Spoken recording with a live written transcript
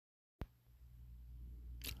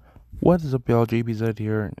What is up, y'all? GBZed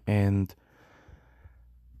here, and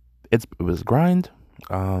it was a grind,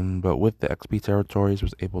 but with the XP territories,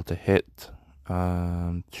 was able to hit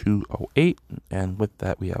 208, and with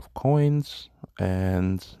that we have coins,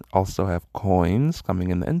 and also have coins coming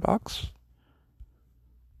in the inbox.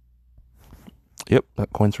 Yep,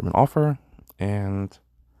 coins from an offer, and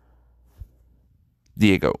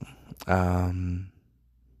Diego.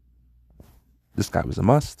 This guy was a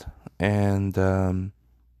must, and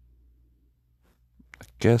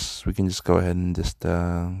guess we can just go ahead and just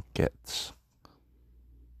get.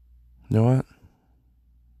 You know what?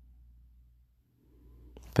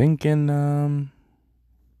 Thinking no,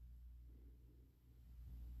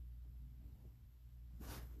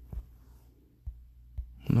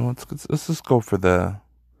 let's just go for the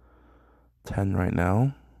 10 right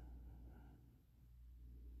now.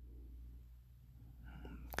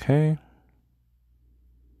 Okay.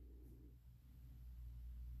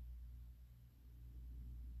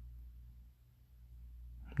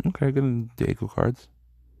 Okay, getting Diego cards.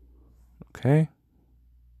 Okay.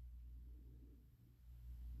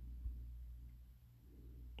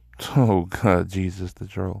 Oh God, Jesus, the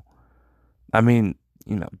troll. I mean,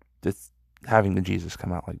 just having the Jesus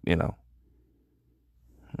come out,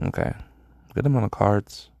 Okay. Good amount of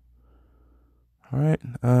cards. Alright.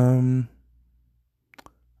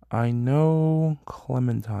 I know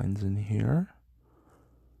Clementine's in here.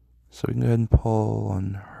 So we can go ahead and pull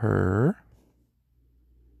on her.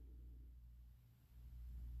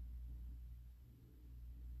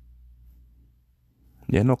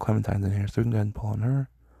 Yeah, no Clementine's in here, so we can go ahead and pull on her.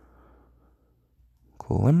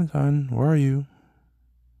 Clementine, where are you?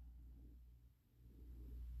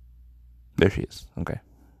 There she is. Okay.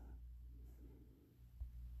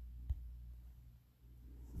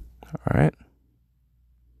 Alright.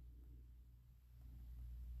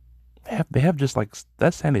 They have just like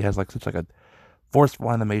that Sandy has like such like a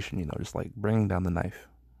forceful animation, just like bringing down the knife,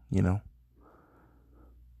 All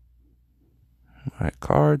right,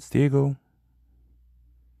 cards, Diego,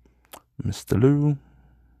 Mr. Lou,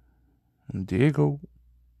 and Diego.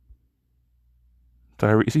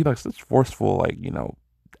 So you see like such forceful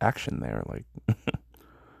action there, like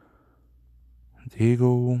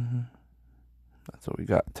Diego. That's what we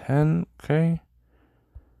got. 10, okay.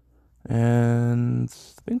 And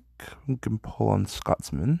I think we can pull on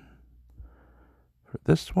Scotsman for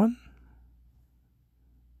this one.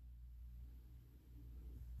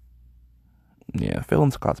 Yeah, fill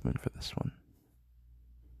in Scotsman for this one.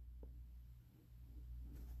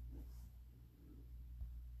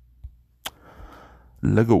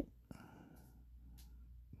 Lego.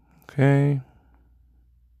 Okay.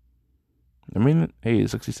 I mean, hey,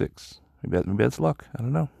 66. Maybe that's luck. I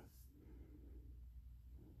don't know.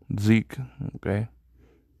 Zeke. Okay.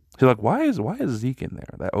 So like, why is Zeke in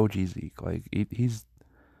there? That OG Zeke. Like he's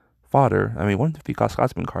fodder. I mean, 150 cost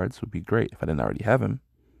Scotsman cards would be great if I didn't already have him.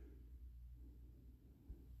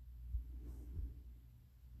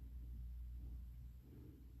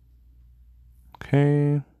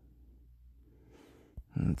 Okay.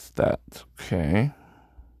 It's that. Okay.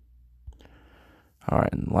 All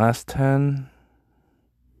right, and last 10.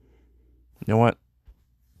 You know what?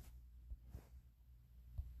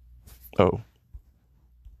 Oh.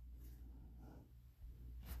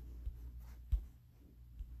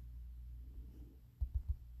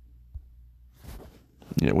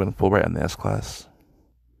 Yeah, we're gonna pull right on the S class.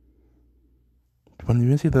 When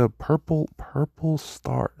you see the purple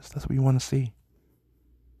stars, that's what you want to see.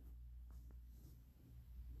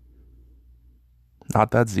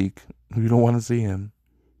 Not that Zeke. You don't want to see him.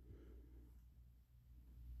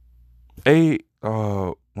 Hey,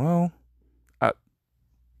 well, I,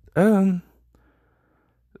 um,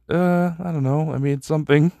 I don't know. I mean, it's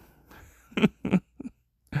something.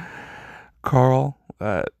 Carl,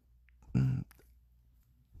 I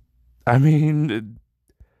mean,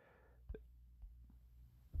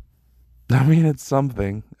 it's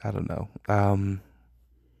something. I don't know.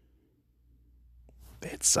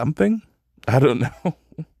 It's something. I don't know.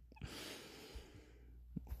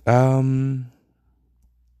 Um,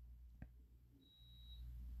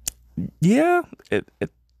 yeah, it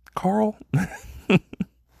Carl.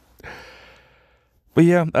 But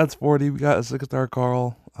yeah, that's 40. We got a 6-star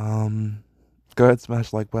Carl. Go ahead, smash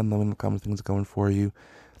the like button. Let me know in the comments things are going for you.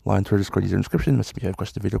 Line to our Discord user description. Message me if you have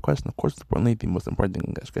questions, video requests, and of course, importantly, the most important thing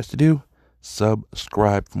you guys to do: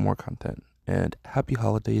 subscribe for more content. And happy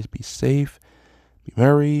holidays. Be safe, be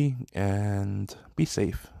merry, and be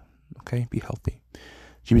safe. Okay, be healthy.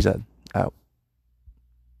 GBZed out.